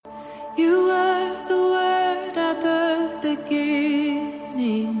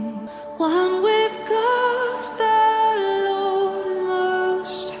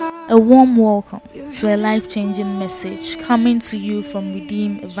A warm welcome to a life-changing message coming to you from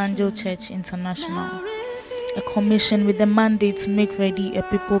Redeem Evangel Church International, a commission with the mandate to make ready a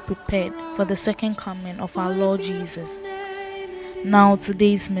people prepared for the second coming of our Lord Jesus. Now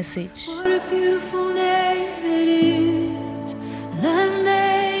today's message. What a beautiful name it is, the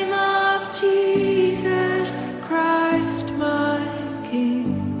name of Jesus Christ my King.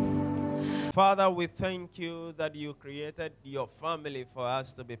 Father, we thank you that you created your family for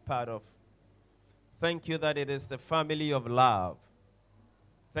us to be part of. Thank you that it is the family of love.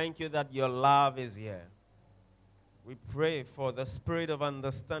 Thank you that your love is here. We pray for the spirit of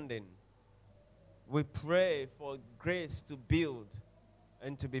understanding. We pray for grace to build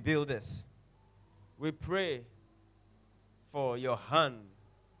and to be builders. We pray for your hand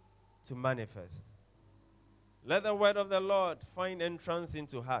to manifest. Let the word of the Lord find entrance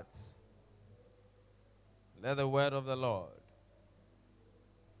into hearts. Let the word of the Lord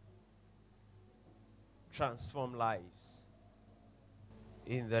transform lives.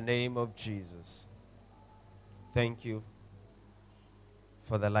 In the name of Jesus. Thank you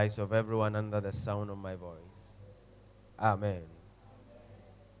for the lives of everyone under the sound of my voice. Amen.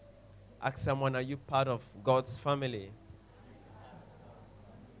 Ask someone, are you part of God's family?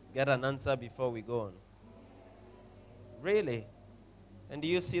 Get an answer before we go on. Really? And do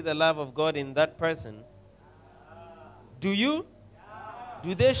you see the love of God in that person? Do you?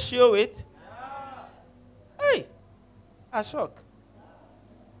 Do they show it? Hey, a shock.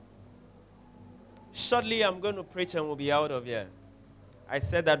 Shortly, I'm going to preach and we'll be out of here. I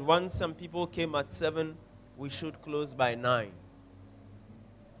said that once some people came at 7, we should close by 9.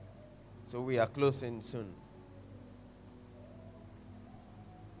 So we are closing soon.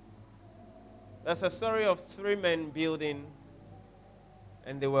 There's a story of 3 men building,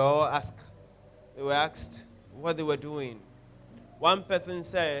 and they were asked what they were doing. One person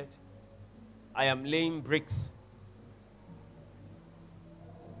said, I am laying bricks.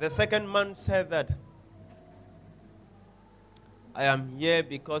 The second man said that I am here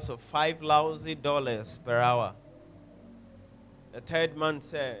because of $5 lousy per hour. The third man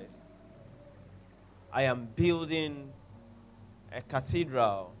said, I am building a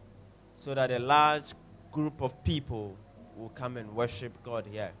cathedral so that a large group of people will come and worship God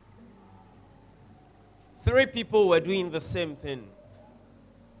here. 3 people were doing the same thing,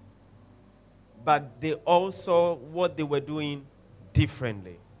 but they all saw what they were doing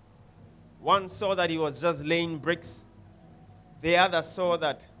differently. One saw that he was just laying bricks. The other saw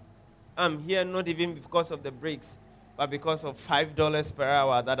that I'm here not even because of the bricks, but because of $5 per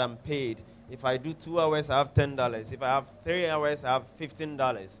hour that I'm paid. If I do 2 hours, I have $10. If I have 3 hours, I have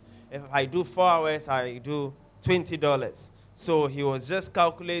 $15. If I do 4 hours, I do $20. So he was just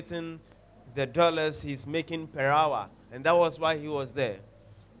calculating the dollars he's making per hour, and that was why he was there.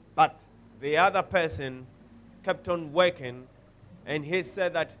 But the other person kept on working, and he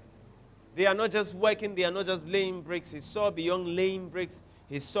said that they are not just working, they are not just laying bricks. He saw beyond laying bricks.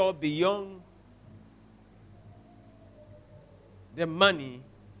 He saw beyond the money.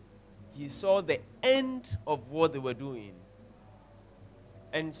 He saw the end of what they were doing.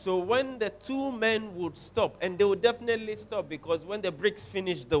 And so when the 2 men would stop, and they would definitely stop, because when the bricks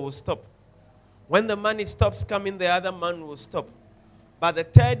finish, they will stop. When the money stops coming, the other man will stop. But the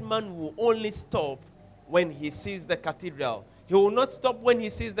third man will only stop when he sees the cathedral. He will not stop when he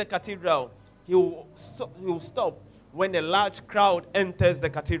sees the cathedral. He will stop when a large crowd enters the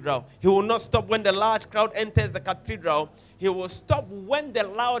cathedral. He will not stop when the large crowd enters the cathedral. He will stop when the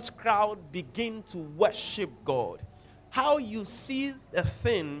large crowd begin to worship God. How you see the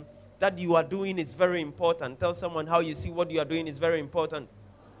thing that you are doing is very important. Tell someone how you see what you are doing is very important.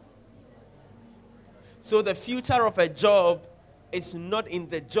 So the future of a job is not in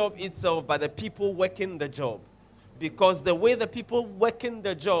the job itself, but the people working the job. Because the way the people working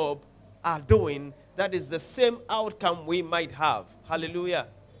the job are doing, that is the same outcome we might have. Hallelujah.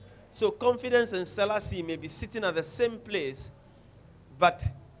 So Confidence and Selassie may be sitting at the same place, but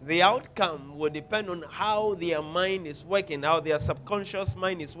the outcome will depend on how their mind is working, how their subconscious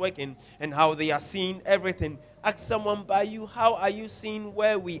mind is working, and how they are seeing everything. Ask someone by you, how are you seeing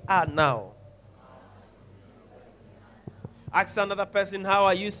where we are now? Ask another person, how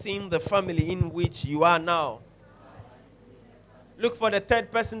are you seeing the family in which you are now? Look for the third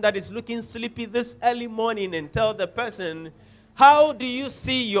person that is looking sleepy this early morning and tell the person, how do you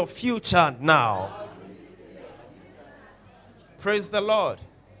see your future now? Praise the Lord.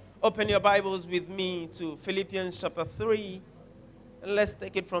 Open your Bibles with me to Philippians chapter 3, and let's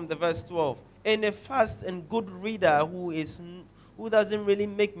take it from the verse 12. And a fast and good reader who doesn't really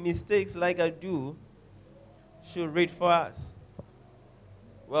make mistakes like I do should read for us.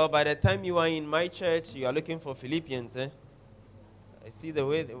 Well, by the time you are in my church, you are looking for Philippians, eh? I see the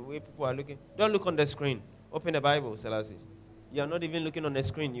way people are looking. Don't look on the screen. Open the Bible, Selassie. You are not even looking on the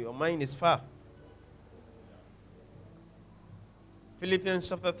screen. Your mind is far. Philippians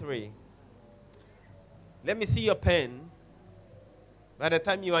chapter 3. Let me see your pen. By the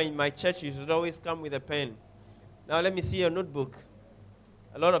time you are in my church, you should always come with a pen. Now let me see your notebook.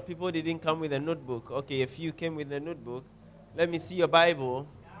 A lot of people didn't come with a notebook. Okay, a few came with a notebook. Let me see your Bible.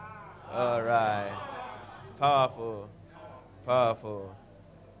 All right. Powerful. Powerful.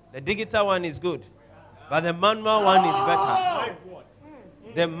 The digital one is good, but the manual one is better.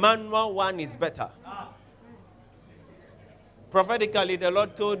 The manual one is better. Prophetically, the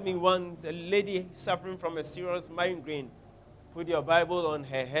Lord told me once, a lady suffering from a serious migraine, put your Bible on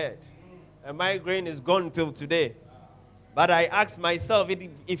her head. A migraine is gone till today. But I asked myself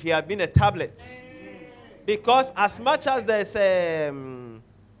if it had been a tablet. Because as much as there's a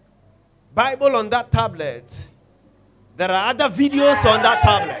Bible on that tablet, there are other videos on that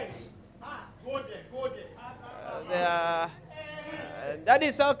tablet. That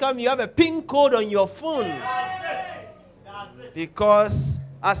is how come you have a PIN code on your phone. Because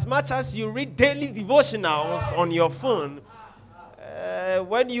as much as you read daily devotionals on your phone,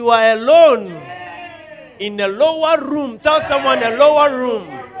 when you are alone in a lower room, tell someone a lower room.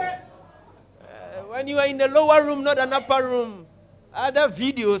 When you are in a lower room, not an upper room, other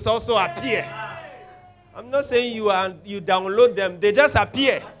videos also appear. I'm not saying you download them, they just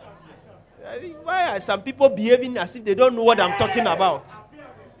appear. Why are some people behaving as if they don't know what I'm talking about?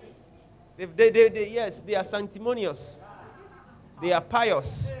 Yes, they are sanctimonious. They are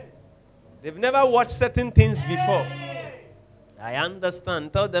pious. They've never watched certain things before. I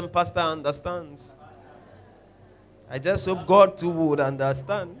understand. Tell them, Pastor understands. I just hope God too would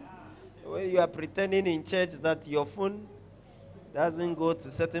understand. When you are pretending in church that your phone doesn't go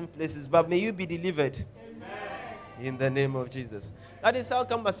to certain places, but may you be delivered. In the name of Jesus. That is how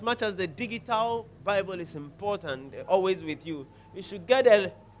come, as much as the digital Bible is important, always with you, you should get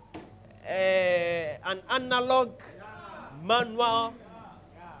an analog manual.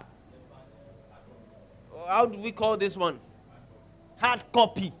 How do we call this one? Hard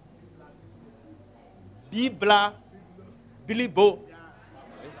copy. Bibla. Bilibo.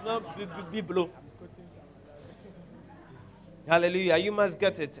 It's not Biblo. Hallelujah. You must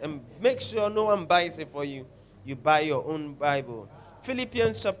get it. And make sure no one buys it for you. You buy your own Bible.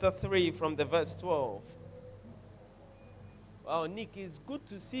 Philippians chapter 3 from the verse 12. Wow, Nick, it's good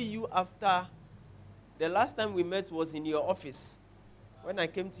to see you after the last time we met was in your office. When I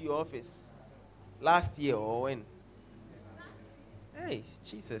came to your office. Last year or when? Hey,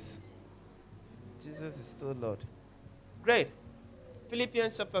 Jesus. Jesus is still Lord. Great.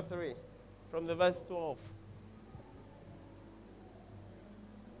 Philippians chapter 3 from the verse 12.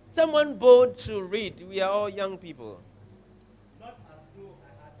 Someone bold to read. We are all young people. Not as though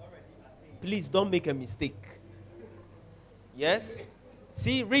I had already attained. Please don't make a mistake. Yes?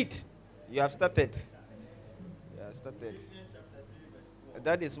 See, read. You have started. You have started.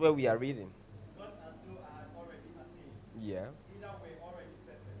 That is where we are reading. Not as though I had already attained. Yeah. Either way already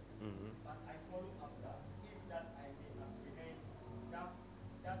settled. But I follow after, if that I may apprehend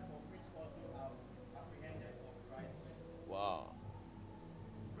that for which also I was apprehended of Christ. Wow.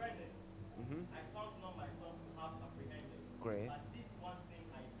 Brethren, I count not myself to have apprehended. Great. But this one thing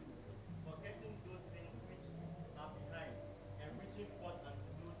I do, forgetting those things which are behind, and reaching forth unto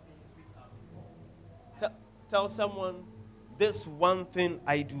those things which are before. Tell someone, this one thing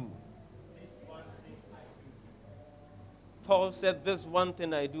I do. This one thing I do. Paul said, this one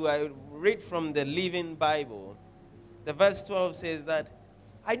thing I do. I read from the Living Bible. The verse 12 says that,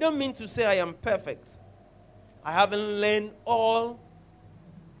 I don't mean to say I am perfect. I haven't learned all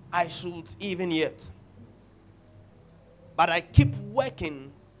I should even yet. But I keep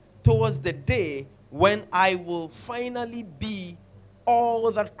working towards the day when I will finally be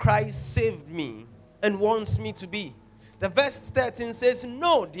all that Christ saved me and wants me to be. The verse 13 says,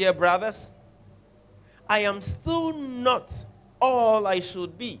 no, dear brothers, I am still not all I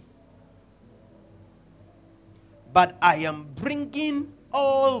should be. But I am bringing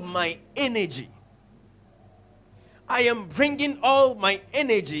all my energy. I am bringing all my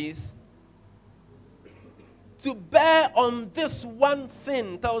energies to bear on this one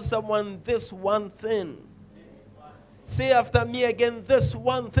thing. Tell someone, this one thing. Say after me again, this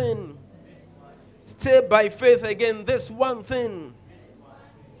one thing. Say by faith again, this one thing.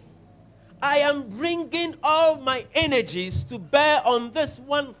 I am bringing all my energies to bear on this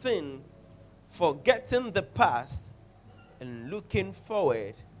one thing, forgetting the past and looking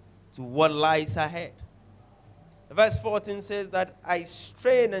forward to what lies ahead. Verse 14 says that I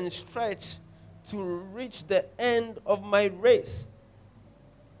strain and stretch to reach the end of my race,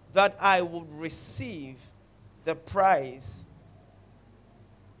 that I would receive the prize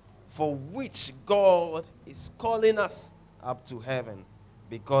for which God is calling us up to heaven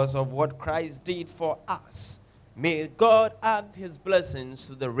because of what Christ did for us. May God add his blessings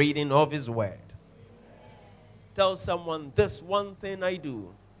to the reading of his word. Tell someone, this one thing I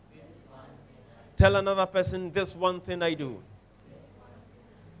do. Tell another person, this one thing I do.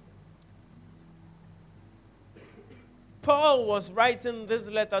 Paul was writing this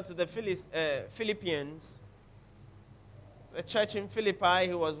letter to the Philippians, the church in Philippi.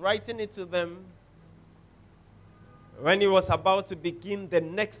 He was writing it to them when he was about to begin the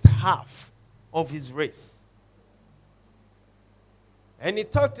next half of his race. And he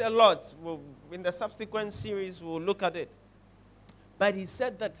talked a lot. In the subsequent series, we'll look at it. But he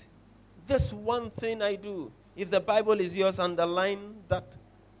said that this one thing I do. If the Bible is yours, underline that.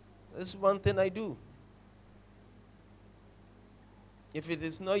 This one thing I do. If it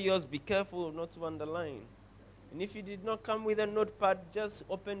is not yours, be careful not to underline. And if you did not come with a notepad, just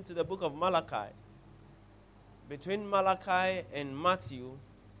open to the book of Malachi. Between Malachi and Matthew,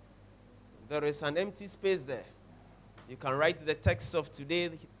 there is an empty space there. You can write the text of today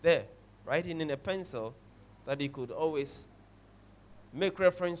there. Write it in a pencil that you could always make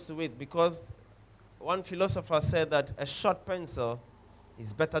reference to it, because one philosopher said that a short pencil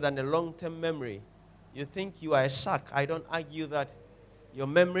is better than a long-term memory. You think you are a shark. I don't argue that. Your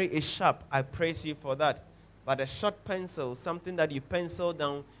memory is sharp. I praise you for that. But a short pencil, something that you pencil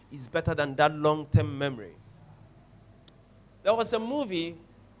down, is better than that long-term memory. There was a movie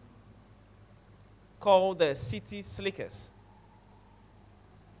called The City Slickers.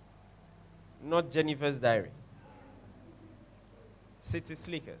 Not Jennifer's Diary. City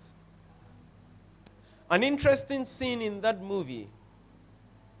Slickers. An interesting scene in that movie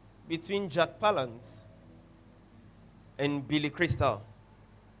between Jack Palance and Billy Crystal.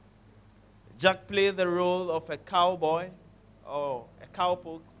 Jack played the role of a cowboy, or a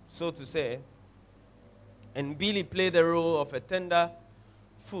cowpoke, so to say, and Billy played the role of a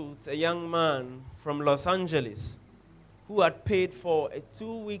tenderfoot, a young man from Los Angeles who had paid for a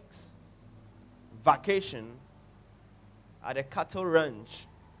 2 weeks vacation at a cattle ranch.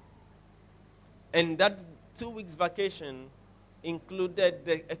 And that 2 weeks vacation included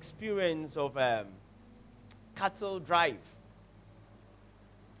the experience of cattle drive.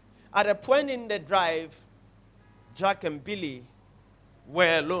 At a point in the drive, Jack and Billy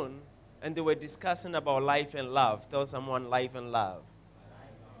were alone, and they were discussing about life and love. Tell someone, life and love.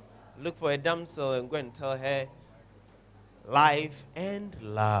 Look for a damsel and go and tell her, life and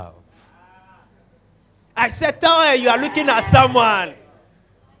love. I said, tell her you are looking at someone.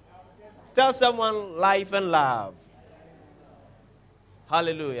 Tell someone, life and love.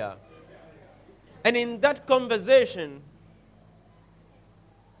 Hallelujah. And in that conversation,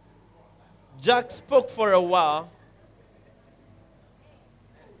 Jack spoke for a while.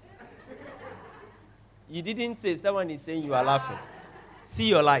 You didn't say, someone is saying you are laughing. See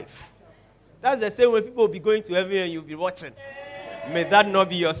your life. That's the same way people will be going to heaven and you'll be watching. May that not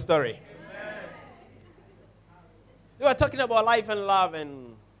be your story. They were talking about life and love,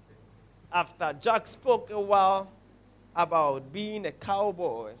 and after Jack spoke a while about being a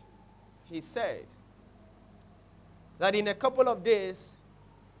cowboy, he said that in a couple of days,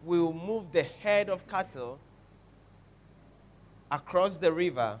 we'll move the herd of cattle across the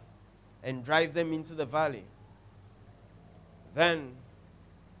river and drive them into the valley. Then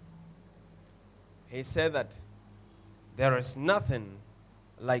he said that there is nothing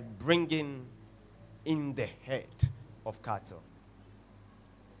like bringing in the head of cattle.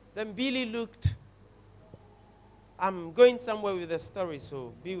 Then Billy looked. I'm going somewhere with the story,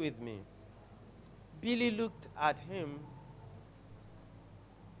 so be with me. Billy looked at him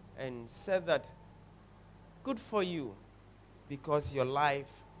and said that, good for you, because your life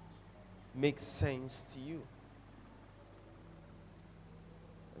makes sense to you.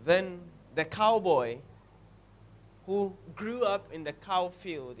 Then the cowboy who grew up in the cow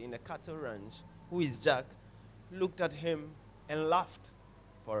field in the cattle ranch, who is Jack, looked at him and laughed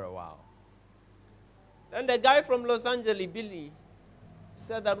for a while. Then the guy from Los Angeles, Billy,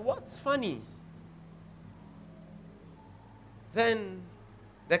 said that, what's funny? Then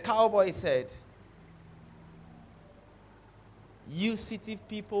the cowboy said, you city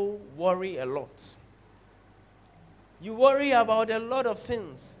people worry a lot. You worry about a lot of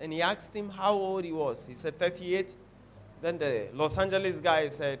things. And he asked him how old he was. He said 38. Then the Los Angeles guy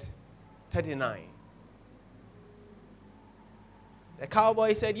said 39. The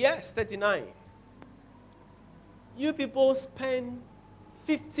cowboy said, yes, 39. You people spend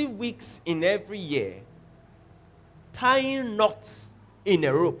 50 weeks in every year tying knots in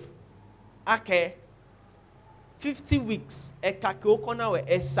a rope. Okay. 50 weeks.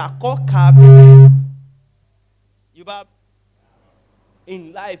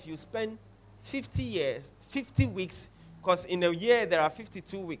 In life, you spend 50 years, 50 weeks, because in a year there are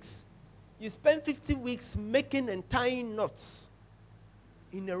 52 weeks. You spend 50 weeks making and tying knots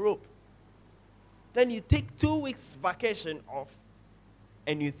in a rope. Then you take 2 weeks vacation off,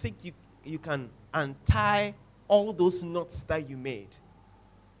 and you think you can untie all those knots that you made.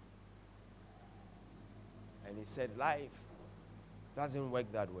 And he said, life doesn't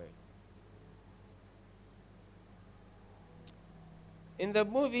work that way. In the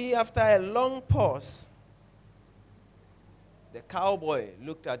movie, after a long pause, the cowboy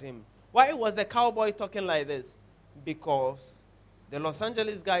looked at him. Why was the cowboy talking like this? Because the Los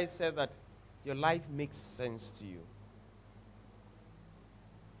Angeles guy said that your life makes sense to you.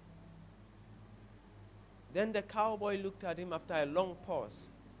 Then the cowboy looked at him after a long pause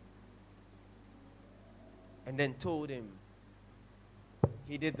and then told him,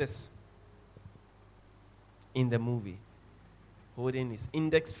 he did this in the movie, holding his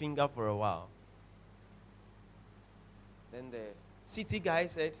index finger for a while. Then the city guy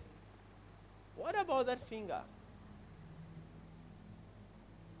said, what about that finger?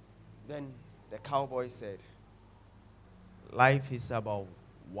 Then the cowboy said, life is about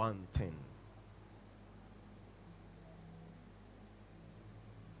one thing.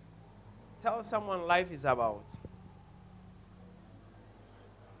 Tell someone life is about.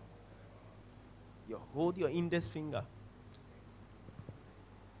 You hold your index finger.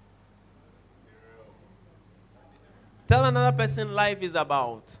 Tell another person life is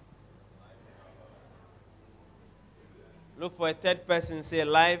about. Look for a third person, say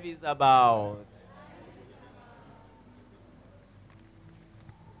life is about.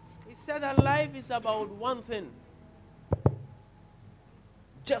 He said that life is about one thing.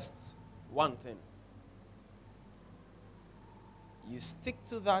 Just one thing. You stick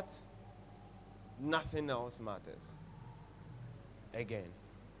to that, nothing else matters. Again.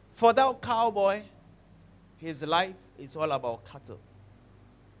 For that cowboy, his life is all about cattle.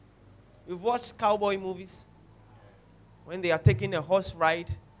 You've watched cowboy movies? When they are taking a horse ride,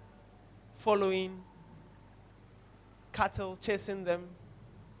 following cattle, chasing them.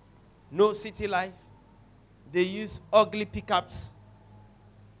 No city life. They use ugly pickups,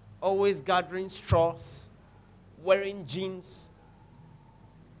 always gathering straws, wearing jeans,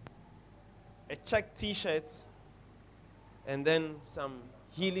 a check t-shirt, and then some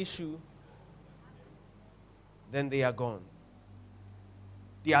heely shoe. Then they are gone.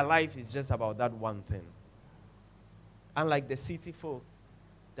 Their life is just about that one thing. Unlike the city folk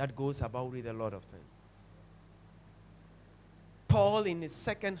that goes about with a lot of things. Paul, in his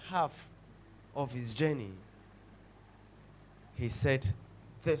second half of his journey, he said,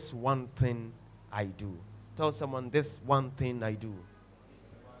 this one thing I do. Tell someone, this one thing I do.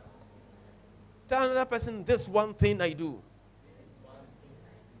 Tell another person, this one thing I do.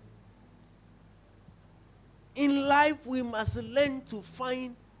 In life, we must learn to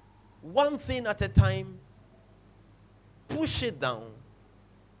find one thing at a time, push it down,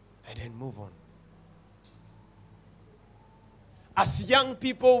 and then move on. As young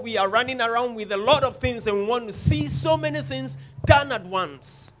people, we are running around with a lot of things and we want to see so many things done at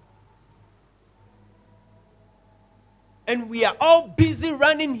once. And we are all busy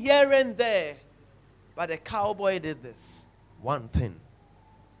running here and there. But the cowboy did this. One thing.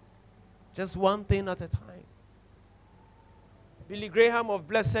 Just one thing at a time. Billy Graham of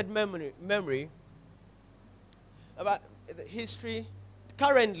blessed memory, about the history,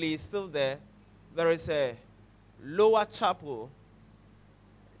 currently is still there. There is a lower chapel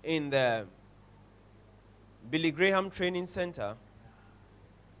in the Billy Graham Training Center.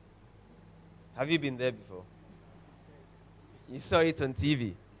 Have you been there before? You saw it on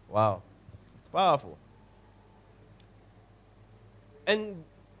TV. Wow. It's powerful. And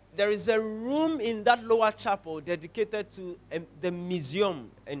there is a room in that lower chapel dedicated to the museum.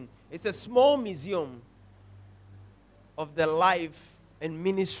 And it's a small museum of the life and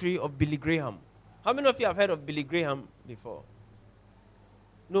ministry of Billy Graham. How many of you have heard of Billy Graham before?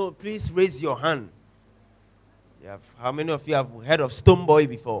 No, please raise your hand. How many of you have heard of Stonebwoy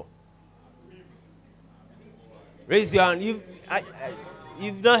before? Raise your hand.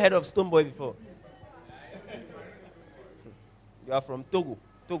 You've not heard of Stonebwoy before. You are from Togo.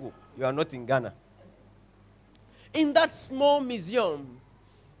 You are not in Ghana. In that small museum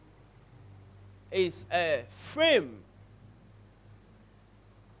is a frame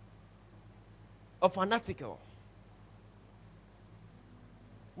of an article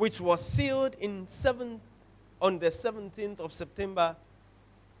which was sealed on the 17th of September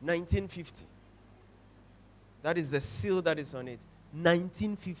 1950. That is the seal that is on it.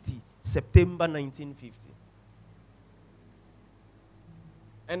 1950, September 1950.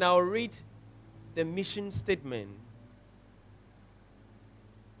 And I'll read the mission statement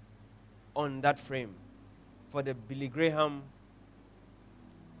on that frame for the Billy Graham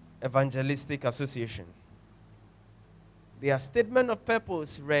Evangelistic Association. Their statement of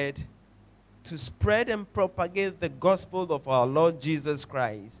purpose read, to spread and propagate the gospel of our Lord Jesus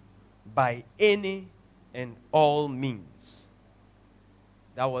Christ by any and all means.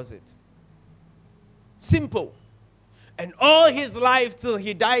 That was it. Simple. And all his life till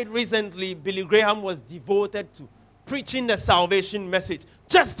he died recently, Billy Graham was devoted to preaching the salvation message.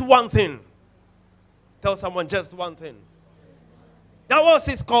 Just one thing. Tell someone, just one thing. That was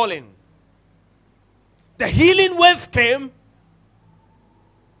his calling. The healing wave came.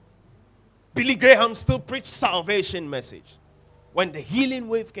 Billy Graham still preached salvation message. When the healing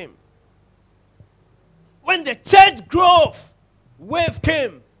wave came. When the church growth wave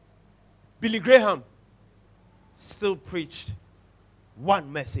came, Billy Graham still preached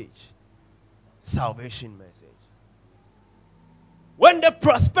one message. Salvation message. When the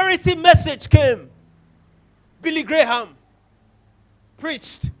prosperity message came, Billy Graham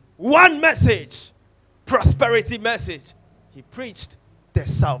preached one message. Prosperity message. He preached the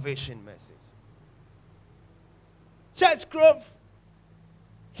salvation message. Church growth,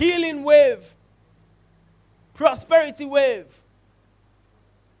 healing wave, prosperity wave.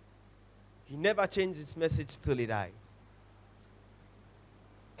 He never changed his message till he died.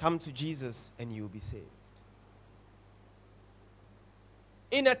 Come to Jesus and you will be saved.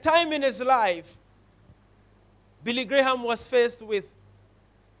 In a time in his life, Billy Graham was faced with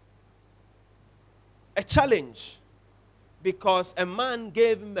a challenge because a man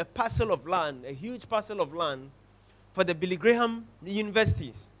gave him a parcel of land, a huge parcel of land, for the Billy Graham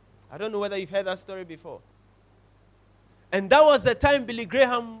universities. I don't know whether you've heard that story before. And that was the time Billy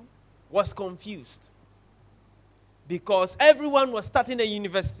Graham was confused because everyone was starting a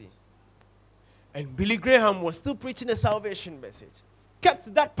university. And Billy Graham was still preaching a salvation message.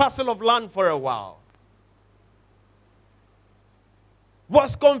 Kept that parcel of land for a while.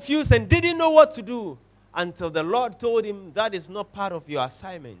 Was confused and didn't know what to do until the Lord told him that is not part of your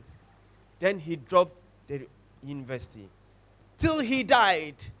assignment. Then he dropped the university. Till he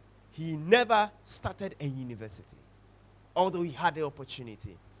died, he never started a university, although he had the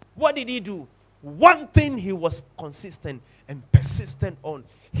opportunity. What did he do? One thing he was consistent and persistent on,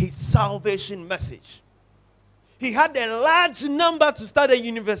 his salvation message. He had a large number to start a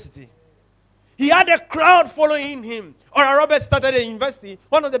university. He had a crowd following him. Oral Roberts started a university.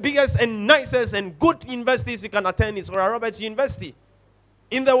 One of the biggest and nicest and good universities you can attend is Oral Roberts University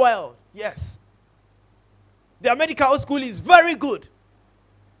in the world. Yes. Their medical school is very good.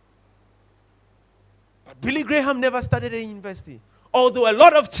 But Billy Graham never started a university. Although a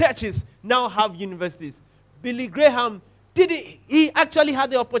lot of churches now have universities. Billy Graham he actually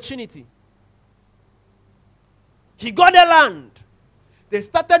had the opportunity. He got the land. They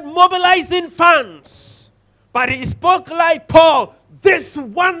started mobilizing funds. But he spoke like Paul, this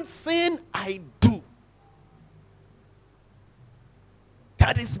one thing I do.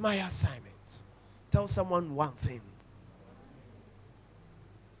 That is my assignment. Tell someone one thing.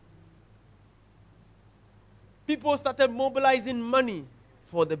 People started mobilizing money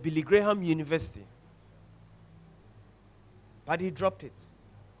for the Billy Graham University. But he dropped it.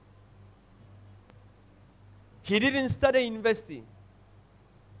 He didn't start a university.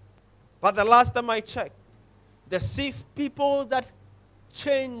 But the last time I checked, the 6 people that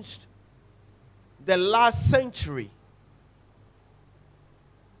changed the last century.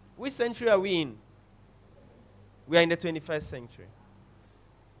 Which century are we in? We are in the 21st century.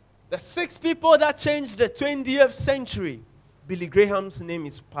 The 6 people that changed the 20th century, Billy Graham's name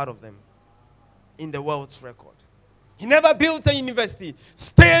is part of them in the world's record. He never built a university.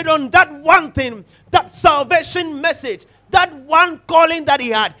 Stayed on that one thing, that salvation message, that one calling that he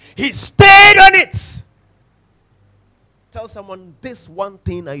had. He stayed on it. Tell someone, this one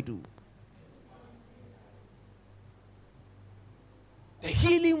thing I do. The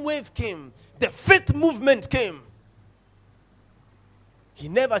healing wave came. The faith movement came. He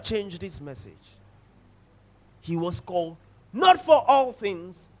never changed his message. He was called not for all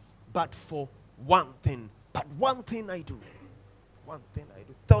things, but for one thing. But one thing I do. One thing I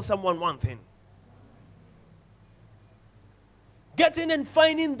do. Tell someone one thing. Getting and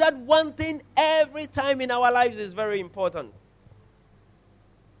finding that one thing every time in our lives is very important.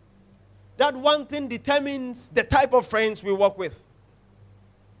 That one thing determines the type of friends we work with.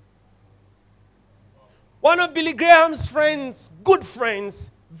 One of Billy Graham's friends, good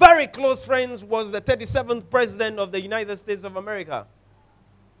friends, very close friends, was the 37th president of the United States of America,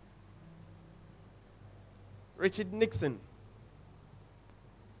 Richard Nixon.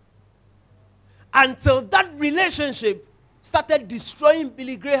 Until that relationship started destroying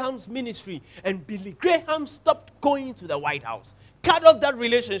Billy Graham's ministry, and Billy Graham stopped going to the White House. Cut off that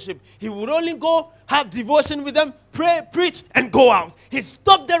relationship. He would only go have devotion with them, pray, preach, and go out. He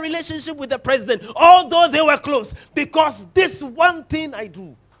stopped the relationship with the president, although they were close, because this one thing I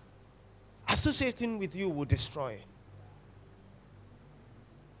do, associating with you, will destroy.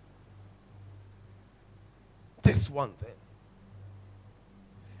 This one thing.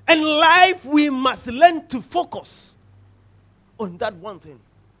 In life, we must learn to focus on that one thing.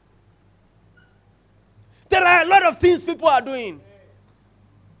 There are a lot of things people are doing.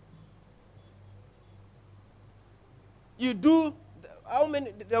 You do, how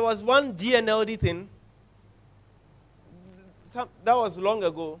many, there was one GNLD thing. That was long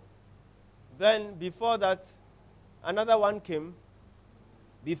ago. Then before that, another one came.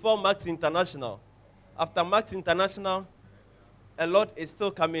 Before Max International. After Max International, a lot is still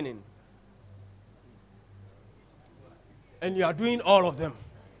coming in. And you are doing all of them.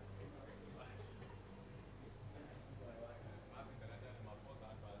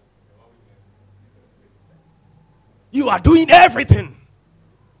 You are doing everything.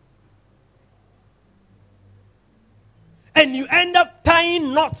 And you end up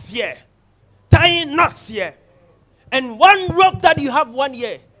tying knots here. Tying knots here. And one rope that you have 1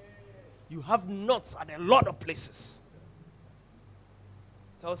 year, you have knots at a lot of places.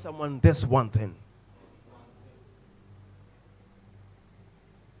 Tell someone this one thing.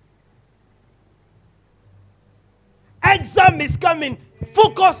 Exam is coming.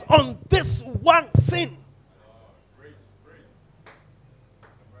 Focus on this one thing.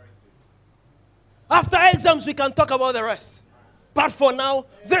 After exams, we can talk about the rest. But for now,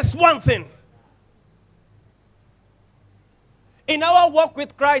 this one thing. In our walk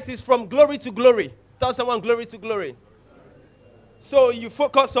with Christ is from glory to glory. Tell someone glory to glory. So you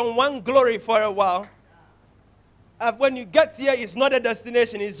focus on one glory for a while. When you get here, it's not a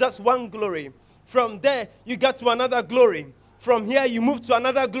destination. It's just one glory. From there, you get to another glory. From here, you move to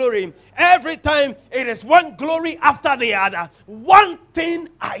another glory. Every time, it is one glory after the other. One thing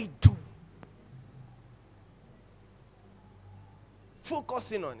I do.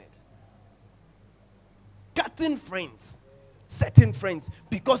 Focusing on it. Cutting friends. Setting friends.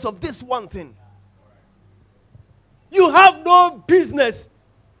 Because of this one thing. You have no business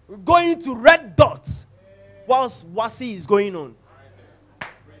going to Red Dots whilst Wasi is going on.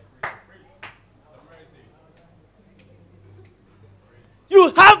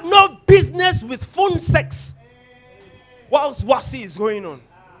 You have no business with phone sex whilst Wasi is going on.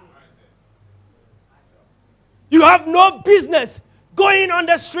 You have no business going on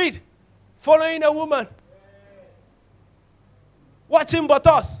the street following a woman, watching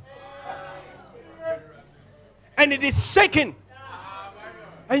Botos, and it is shaking,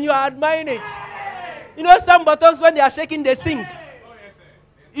 and you are admiring it. You know some Botos, when they are shaking, they sing.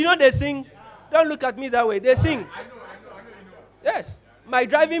 You know they sing. Don't look at me that way. They sing. Yes. My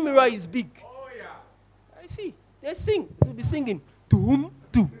driving mirror is big. I see. They sing. To be singing. To whom?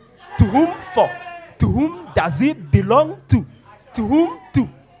 To whom for? To whom does it belong to? To whom?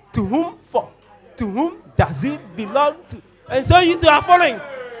 To whom for? To whom does it belong to? And so you two are following.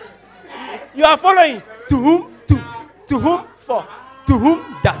 You are following. To whom? To whom for? To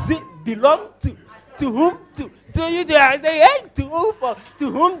whom does it belong to? To whom? So you two are saying, hey, to whom for? To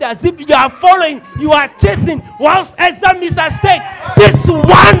whom does it? You are following. You are chasing. Whilst exam is at stake. This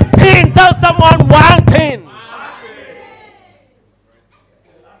one thing. Tell someone one thing.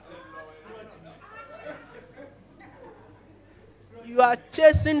 You are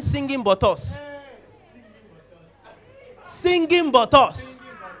chasing singing Botos. Singing Botos.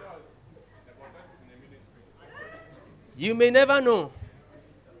 You may never know.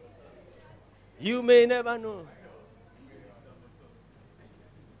 You may never know.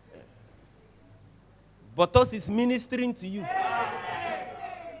 Botos is ministering to you.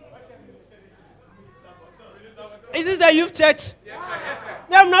 Is this a youth church?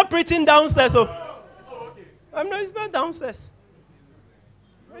 No, I'm not preaching downstairs. So. It's not downstairs.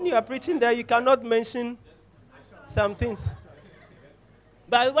 When you are preaching there, you cannot mention some things.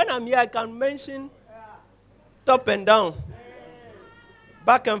 But when I'm here, I can mention top and down,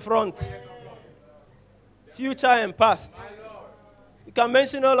 back and front, future and past. You can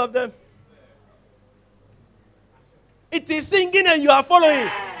mention all of them. It is singing and you are following.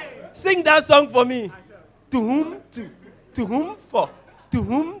 Sing that song for me. To whom? To whom for? To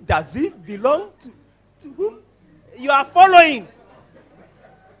whom does it belong to? To whom? You are following.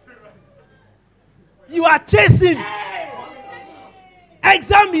 You are chasing.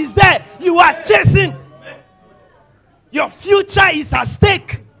 Exam is there. You are chasing. Your future is at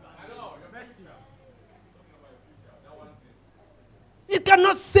stake. You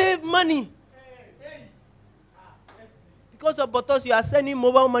cannot save money. Because of bottles, you are sending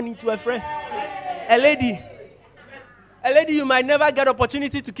mobile money to a friend. A lady, you might never get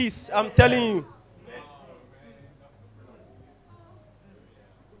opportunity to kiss. I'm telling you.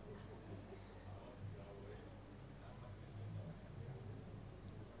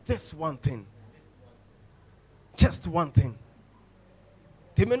 This one thing. Just one thing.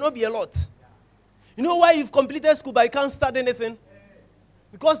 There may not be a lot. You know why you've completed school but you can't start anything?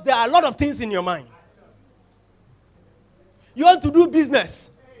 Because there are a lot of things in your mind. You want to do business.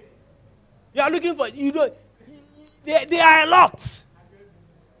 You are looking for, you know, there are a lot.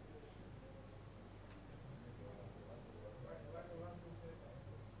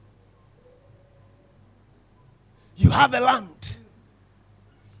 You have a land.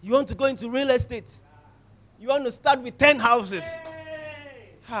 You want to go into real estate. You want to start with 10 houses.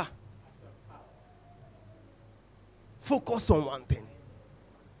 Ha. Focus on one thing.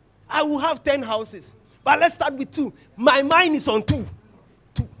 I will have 10 houses. But let's start with 2. My mind is on 2.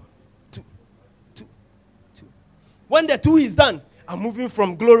 2. When the 2 is done, I'm moving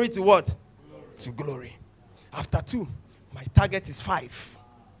from glory to what? To glory. After 2, my target is 5.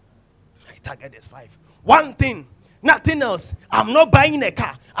 My target is 5. One thing, nothing else. I'm not buying a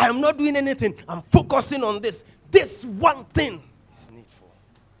car. I am not doing anything. I'm focusing on this. This one thing is needful.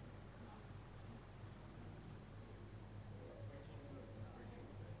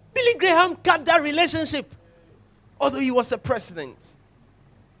 Billy Graham cut that relationship, although he was a president.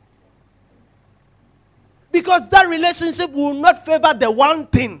 Because that relationship will not favor the one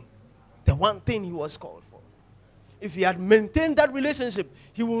thing he was called for. If he had maintained that relationship,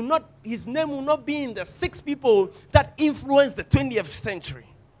 his name will not be in the 6 people that influenced the 20th century.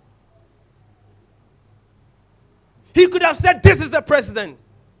 He could have said, this is the president.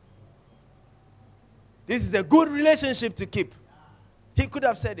 This is a good relationship to keep. He could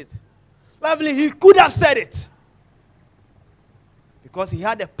have said it. Lovely, he could have said it. Because he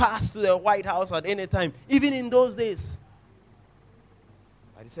had a pass to the White House at any time, even in those days.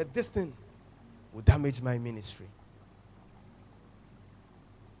 But he said, this thing will damage my ministry.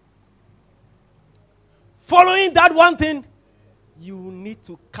 Following that one thing, you need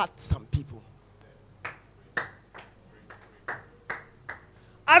to cut some people.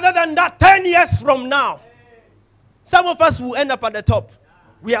 Other than that, 10 years from now, some of us will end up at the top.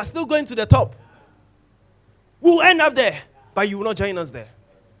 We are still going to the top. We'll end up there, but you will not join us there.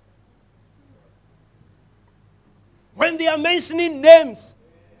 When they are mentioning names,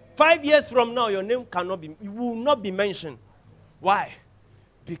 5 years from now, your name you will not be mentioned. Why?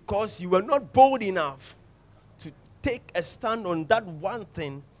 Because you were not bold enough to take a stand on that one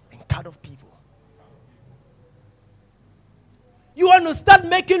thing and cut off people. You want to start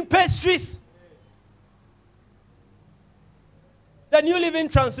making pastries? The New Living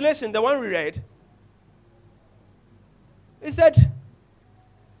Translation, the one we read, it said,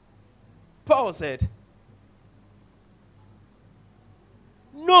 Paul said,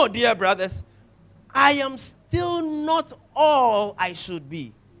 no, dear brothers, I am still not all I should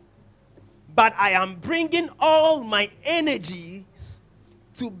be, but I am bringing all my energies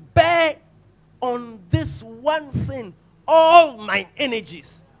to bear on this one thing, all my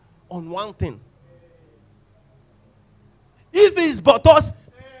energies on one thing. If it's bottles,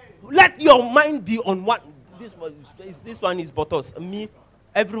 let your mind be on one. This one is bottles. Me,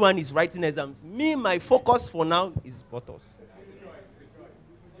 everyone is writing exams. Me, my focus for now is bottles.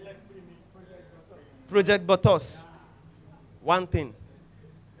 Project bottles. One thing.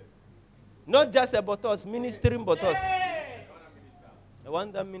 Not just a bottles, ministering bottles. The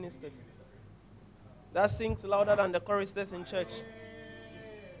one that ministers. That sings louder than the choristers in church.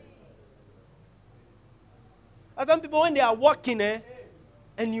 And some people, when they are walking,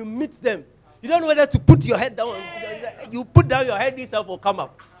 and you meet them, you don't know whether to put your head down. You put down your head, itself will come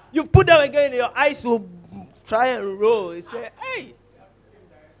up. You put down again, your eyes will try and roll. You say, hey.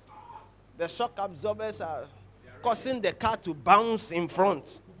 The shock absorbers are causing the car to bounce in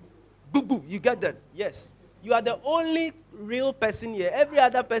front. Boo, boo, you get that? Yes. You are the only real person here. Every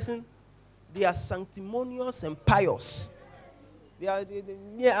other person, they are sanctimonious and pious. Yeah,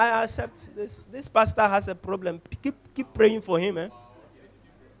 I accept this. This pastor has a problem. Keep praying for him.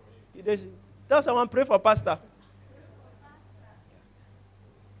 Tell someone, pray for pastor.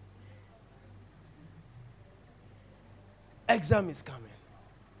 Exam is coming.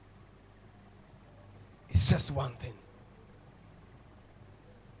 just one thing.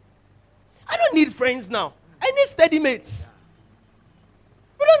 I don't need friends now. I need steady mates.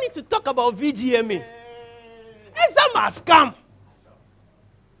 We don't need to talk about VGMA. Exam has come.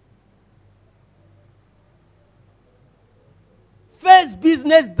 First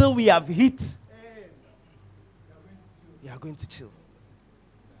business deal we have hit. We are going to chill.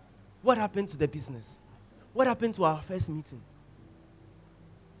 What happened to the business? What happened to our first meeting?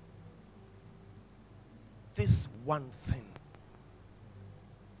 This one thing.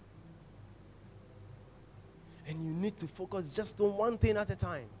 And you need to focus just on one thing at a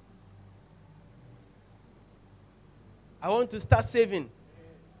time. I want to start saving.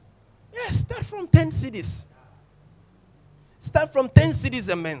 Yes, start from 10 cedis. Start from 10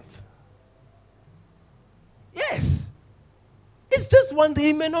 cedis a month. Yes. It's just one thing.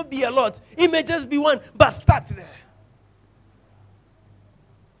 It may not be a lot. It may just be one. But start there.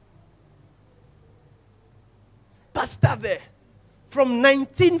 But start there. From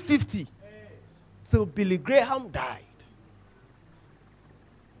 1950 till Billy Graham died.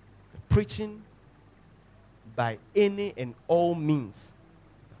 Preaching by any and all means.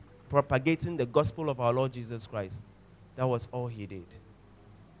 Propagating the gospel of our Lord Jesus Christ. That was all he did.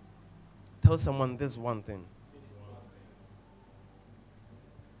 Tell someone this one thing.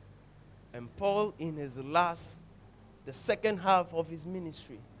 And Paul, in his the second half of his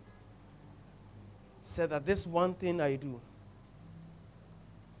ministry, said that this one thing I do,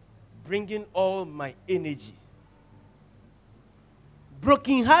 bringing all my energy.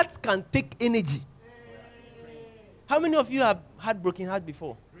 Broken hearts can take energy. How many of you have had broken heart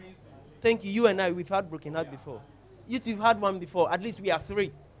before? Thank you. You and I, we've had broken heart before. You two have had one before. At least we are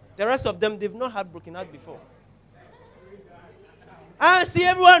 3. The rest of them, they've not had broken heart before. And see,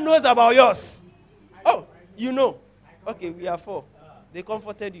 everyone knows about yours. Oh, you know. Okay, we are 4. They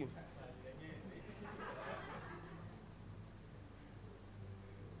comforted you.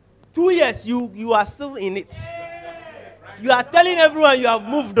 Two years, you are still in it. You are telling everyone you have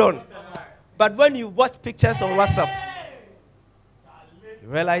moved on. But when you watch pictures on WhatsApp, you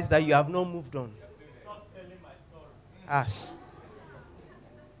realize that you have not moved on. Ash.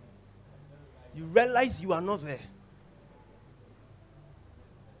 You realize you are not there.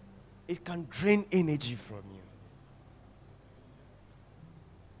 It can drain energy from you.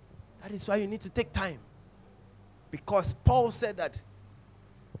 That is why you need to take time. Because Paul said that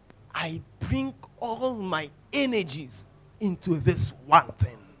I bring all my energies into this one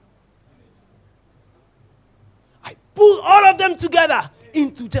thing. I pull all of them together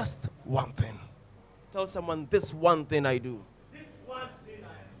into just one thing. Tell someone, this one thing I do. This one thing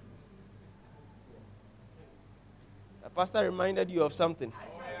I The pastor reminded you of something.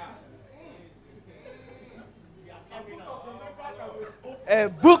 A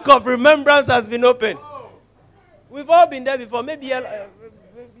book of remembrance has been opened. We've all been there before. Maybe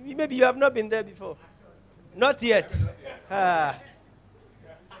you have not been there before. Not yet.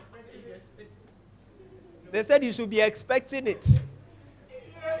 They said you should be expecting it.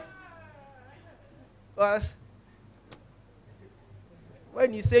 Because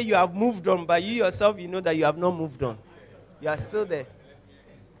when you say you have moved on, but you yourself, you know that you have not moved on. You are still there.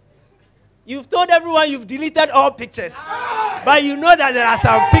 You've told everyone you've deleted all pictures. But you know that there are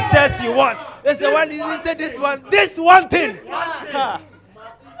some pictures you want. They say, well, you say this one thing.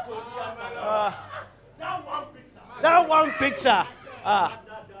 That one picture.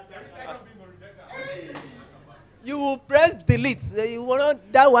 You will press delete. You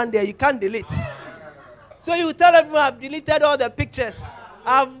want that one there, you can't delete. So you tell everyone, I've deleted all the pictures.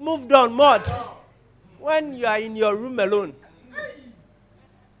 I've moved on, mod. When you are in your room alone,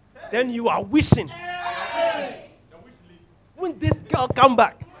 then you are wishing. When this girl come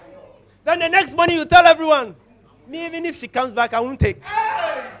back? Then the next morning you tell everyone, me, even if she comes back, I won't take.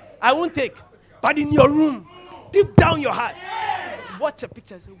 I won't take. But in your room, deep down your heart, watch a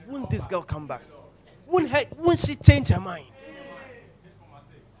picture and say, won't this girl come back? Won't she change her mind?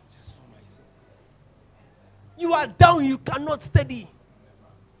 Just for my sake. You are down, you cannot steady.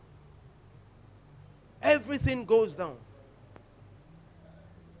 Everything goes down.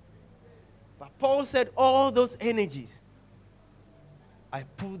 But Paul said all those energies, I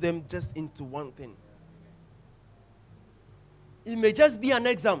pull them just into one thing. It may just be an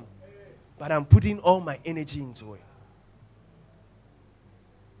exam, but I'm putting all my energy into it.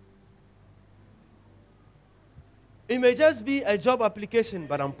 It may just be a job application,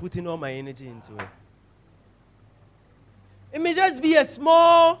 but I'm putting all my energy into it. It may just be a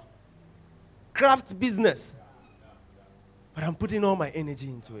small craft business, but I'm putting all my energy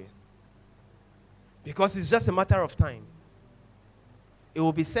into it. Because it's just a matter of time. It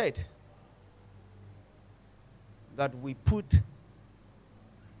will be said that we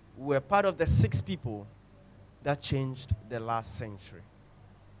were part of the 6 people that changed the last century.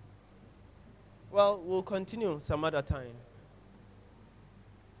 Well, we'll continue some other time.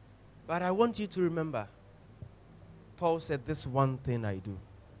 But I want you to remember, Paul said, this one thing I do.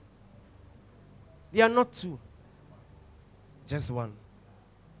 There are not 2. Just one.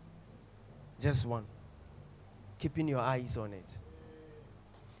 Just one. Keeping your eyes on it.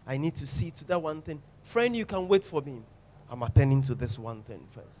 I need to see to that one thing. Friend, you can wait for me. I'm attending to this one thing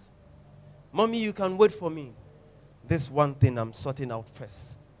first. Mommy, you can wait for me. This one thing I'm sorting out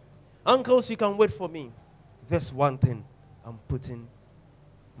first. Uncles, you can wait for me. This one thing I'm putting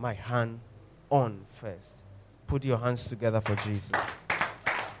my hand on first. Put your hands together for Jesus.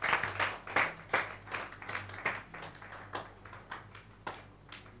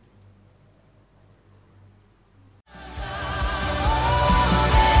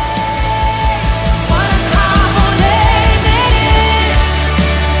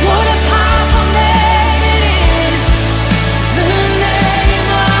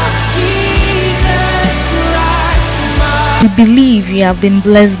 We believe you have been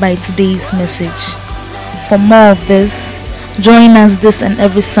blessed by today's message. For more of this, join us this and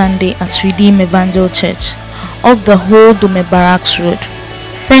every Sunday at Redeem Evangel Church off the whole Dome Barracks Road.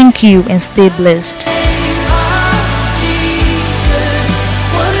 Thank you and stay blessed.